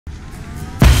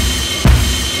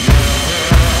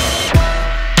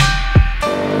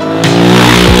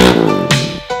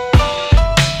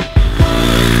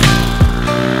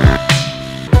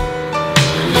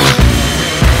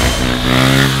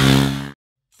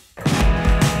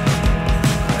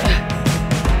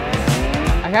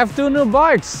have two new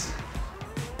bikes.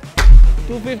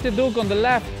 250 Duke on the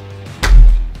left,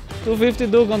 250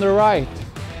 Duke on the right.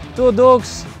 Two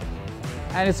Dukes,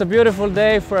 and it's a beautiful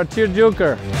day for a tier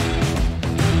Duker.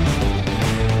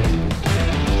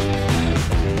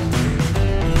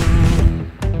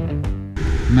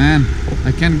 Man,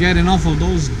 I can't get enough of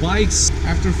those bikes.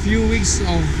 After a few weeks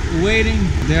of waiting,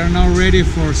 they are now ready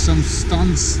for some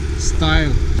stunts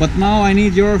style. But now I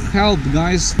need your help,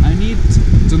 guys. I need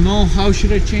to know how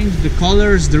should I change the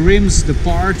colors, the rims, the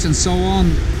parts and so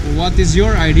on. What is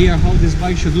your idea how this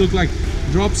bike should look like?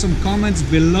 Drop some comments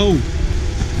below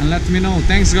and let me know.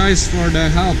 Thanks guys for the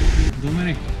help.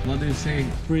 Dominic, what do you say?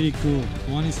 Pretty cool.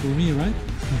 One is for me, right?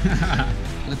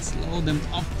 Let's load them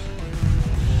up.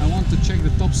 I want to check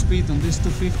the top speed on these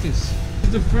 250s.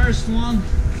 The first one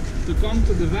to come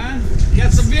to the van.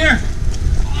 Get some beer!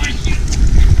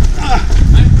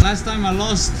 Last time I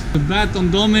lost the bet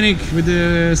on Dominic with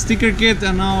the sticker kit,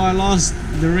 and now I lost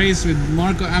the race with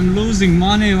Marco. I'm losing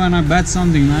money when I bet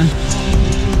something, man.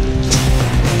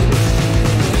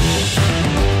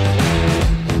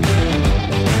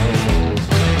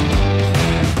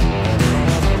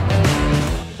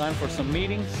 For some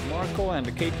meetings, Marco and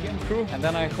the KTM crew, and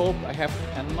then I hope I have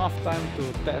enough time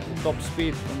to test the top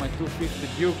speed on my 250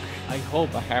 Duke. I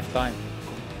hope I have time.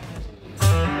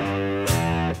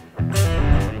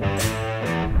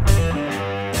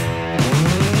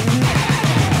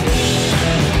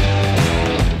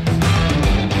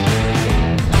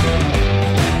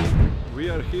 We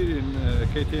are here in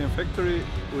KTM factory.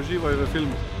 Uživaj v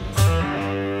filmu.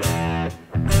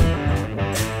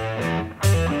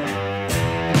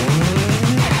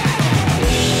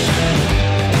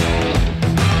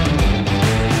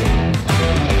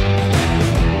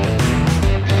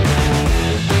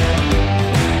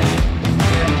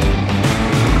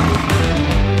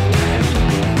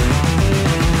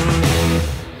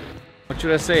 What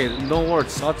should I say? No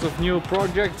words. Lots of new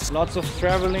projects, lots of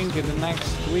traveling in the next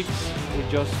weeks. We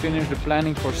just finished the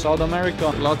planning for South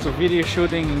America. Lots of video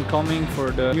shooting incoming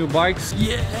for the new bikes.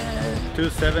 Yeah!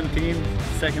 217,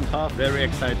 second half, very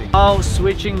exciting. Now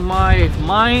switching my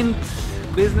mind,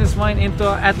 business mind into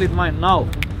athlete mind. Now,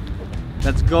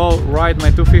 let's go ride my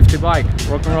 250 bike.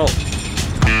 Rock and roll.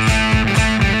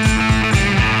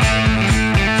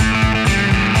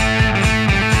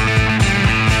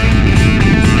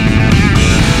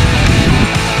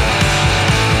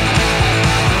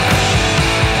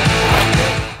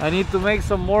 I need to make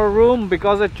some more room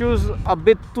because I choose a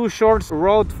bit too short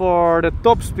road for the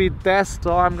top speed test.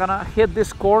 So I'm gonna hit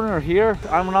this corner here.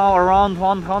 I'm now around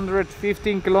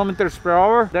 115 kilometers per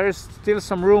hour. There is still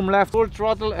some room left. Full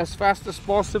throttle as fast as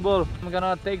possible. I'm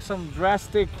gonna take some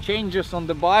drastic changes on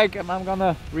the bike, and I'm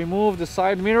gonna remove the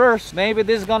side mirrors. Maybe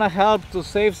this is gonna help to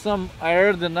save some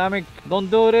aerodynamic. Don't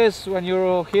do this when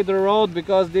you hit the road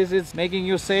because this is making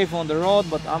you safe on the road,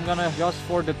 but I'm gonna just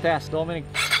for the test. Dominic.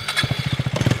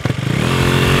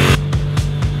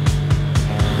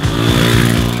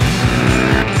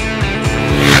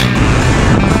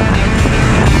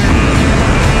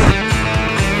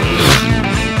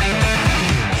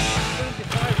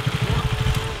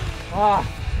 Ah,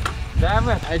 damn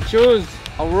it, I chose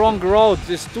a wrong road.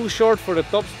 It's too short for the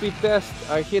top speed test.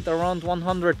 I hit around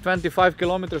 125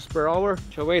 kilometers per hour.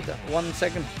 So wait 1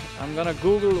 second. I'm gonna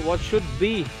Google what should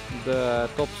be the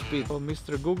top speed. So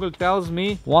Mr. Google tells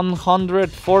me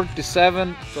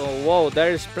 147. So whoa,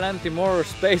 there is plenty more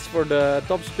space for the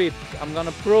top speed. I'm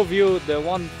gonna prove you the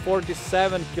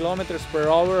 147 kilometers per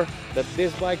hour that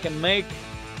this bike can make.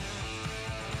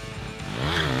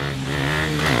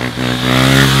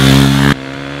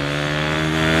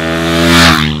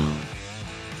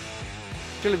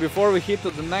 Actually, before we hit to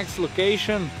the next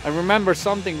location, I remember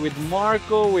something with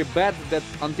Marco. We bet that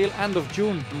until end of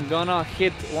June I'm gonna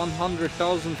hit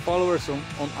 100,000 followers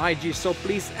on IG. So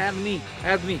please add me.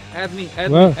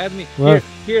 Where?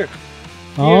 Here.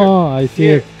 Oh, I see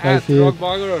it. I see it.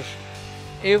 RokON.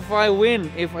 If I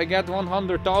win, if I get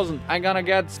 100,000, I'm gonna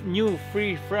get new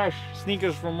free fresh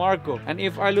sneakers from Marco. And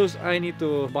if I lose, I need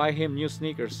to buy him new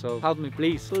sneakers. So help me,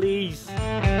 please. Please.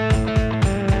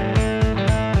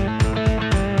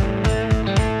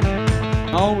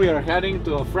 Now we are heading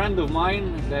to a friend of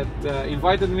mine that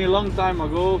invited me a long time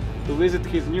ago to visit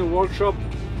his new workshop,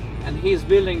 and he's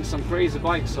building some crazy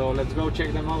bikes, so let's go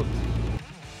check them out.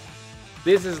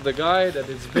 This is the guy that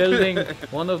is building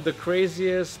one of the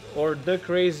craziest or the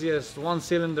craziest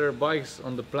one-cylinder bikes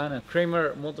on the planet.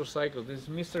 Krämer Motorcycles. This is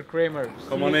Mr. Krämer.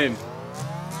 Come on in.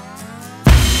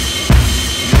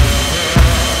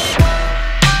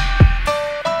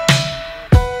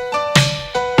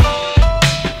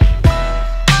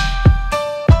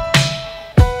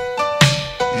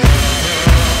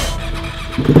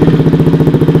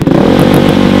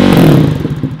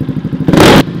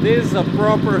 a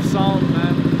proper sound,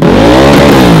 man.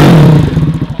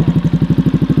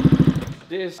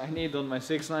 This I need on my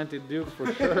 690 Duke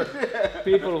for sure.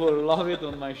 People will love it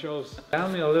on my shows. Tell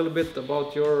me a little bit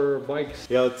about your bikes.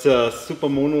 Yeah, it's a super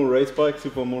mono race bike.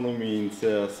 Super mono means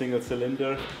single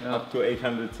cylinder, up to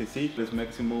 800 cc. This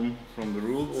maximum from the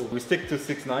rules. We stick to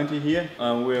 690 here.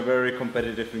 We are very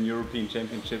competitive in European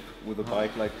Championship with a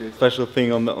bike like this. Special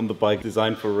thing on the bike,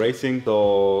 designed for racing.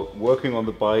 So working on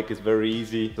the bike is very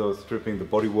easy. So stripping the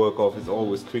bodywork off is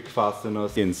always quick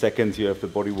fasteners. In seconds you have the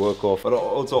bodywork off, but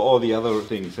also all the other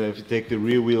things. So if you take the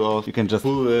rear wheel off, you can just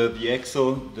pull the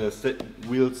axle, the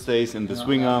wheel stays in the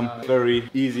swing arm. Very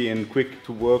easy and quick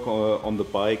to work on the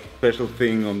bike. Special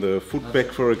thing on the footback,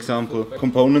 for example.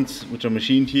 Components which are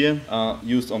machined here are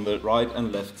used on the right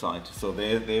and left side. So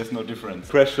there's no difference.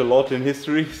 Crashed a lot in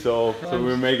history, so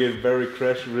we make it very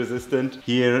crash resistant.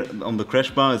 Here on the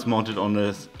crash bar is mounted on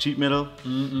a sheet metal.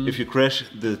 If you crash,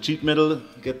 the sheet metal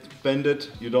gets bended.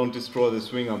 You don't destroy the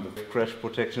swing arm. The crash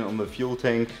protection on the fuel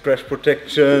tank. Crash protection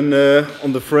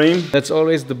on the frame. That's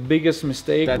always the biggest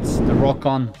mistake. That's the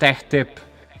RokON tech tip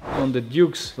on the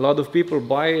Dukes. A lot of people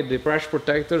buy the crash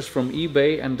protectors from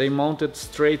eBay and they mount it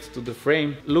straight to the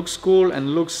frame. Looks cool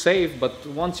and looks safe, but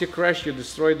once you crash you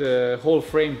destroy the whole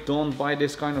frame. Don't buy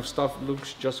this kind of stuff.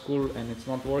 Looks just cool and it's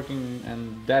not working,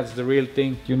 and that's the real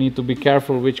thing. You need to be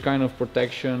careful which kind of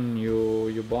protection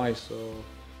you buy.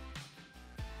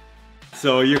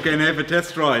 So you can have a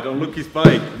test ride on Lucky's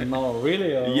bike. No,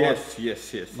 really? Yes.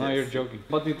 No, you're joking.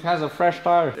 But it has a fresh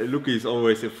tire. Lucky is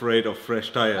always afraid of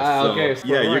fresh tires. Okay. So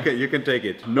yeah, you can take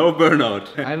it. No burnout.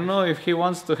 I don't know if he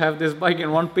wants to have this bike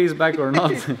in one piece back or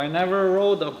not. I never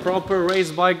rode a proper race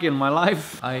bike in my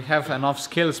life. I have enough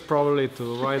skills probably to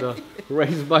ride a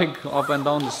race bike up and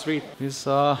down the street. It's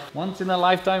a once in a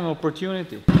lifetime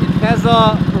opportunity. It has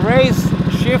a race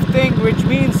shifting, which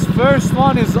means first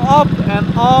one is up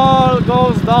and all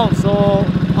goes down, so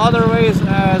other ways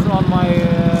as on my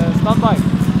stunt bike.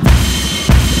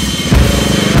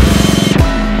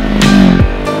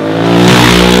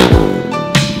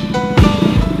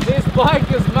 This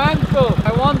bike is mental.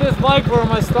 I want this bike for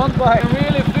my stunt bike. I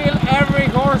really feel every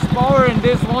horsepower in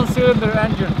this one-cylinder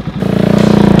engine.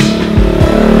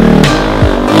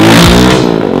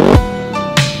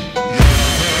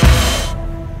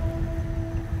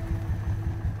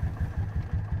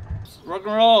 Rock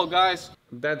and roll, guys.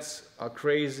 That's a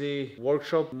crazy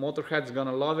workshop. Motorhead's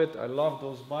gonna love it. I love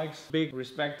those bikes. Big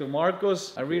respect to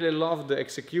Marcos. I really love the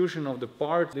execution of the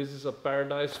part. This is a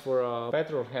paradise for a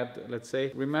petrol head, let's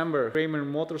say. Remember, Krämer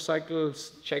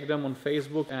Motorcycles, check them on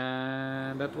Facebook.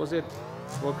 And that was it.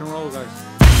 Rock and roll,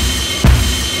 guys.